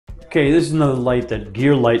Okay, this is another light that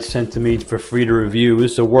Gear Light sent to me for free to review.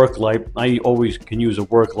 This is a work light. I always can use a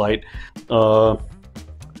work light. Portable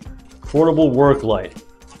work light.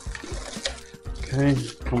 Okay,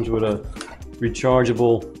 comes with a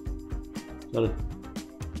rechargeable,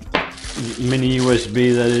 mini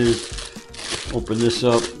USB, that is. Open this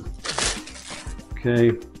up.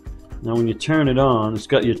 Okay, now when you turn it on, it's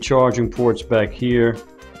got your charging ports back here,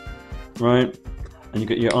 right? And you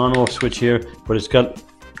got your on-off switch here, but it's got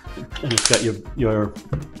your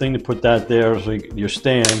thing to put that there, so your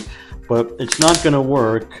stand. But it's not going to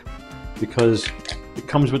work because it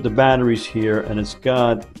comes with the batteries here, and it's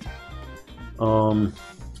got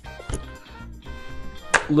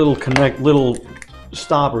little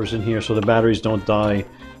stoppers in here so the batteries don't die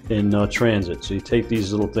in transit. So you take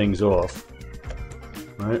these little things off,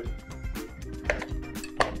 right?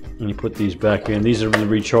 And you put these back in. These are the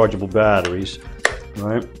rechargeable batteries,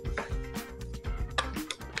 right?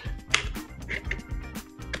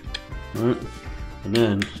 Right, and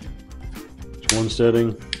then it's one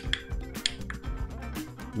setting,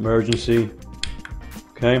 emergency.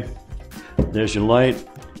 Okay, there's your light.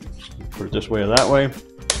 Put it this way or that way.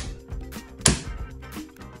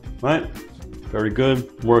 Right, very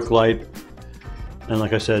good work light, and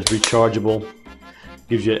like I said, it's rechargeable.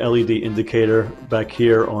 Gives you an LED indicator back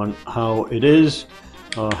here on how it is,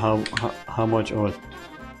 how much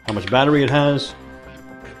battery it has.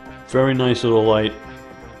 Very nice little light.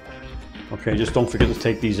 Okay, just don't forget to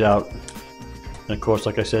take these out. And of course,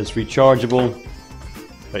 like I said, it's rechargeable.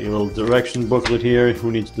 Got your little direction booklet here.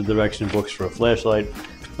 Who needs the direction books for a flashlight?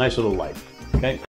 Nice little light. Okay.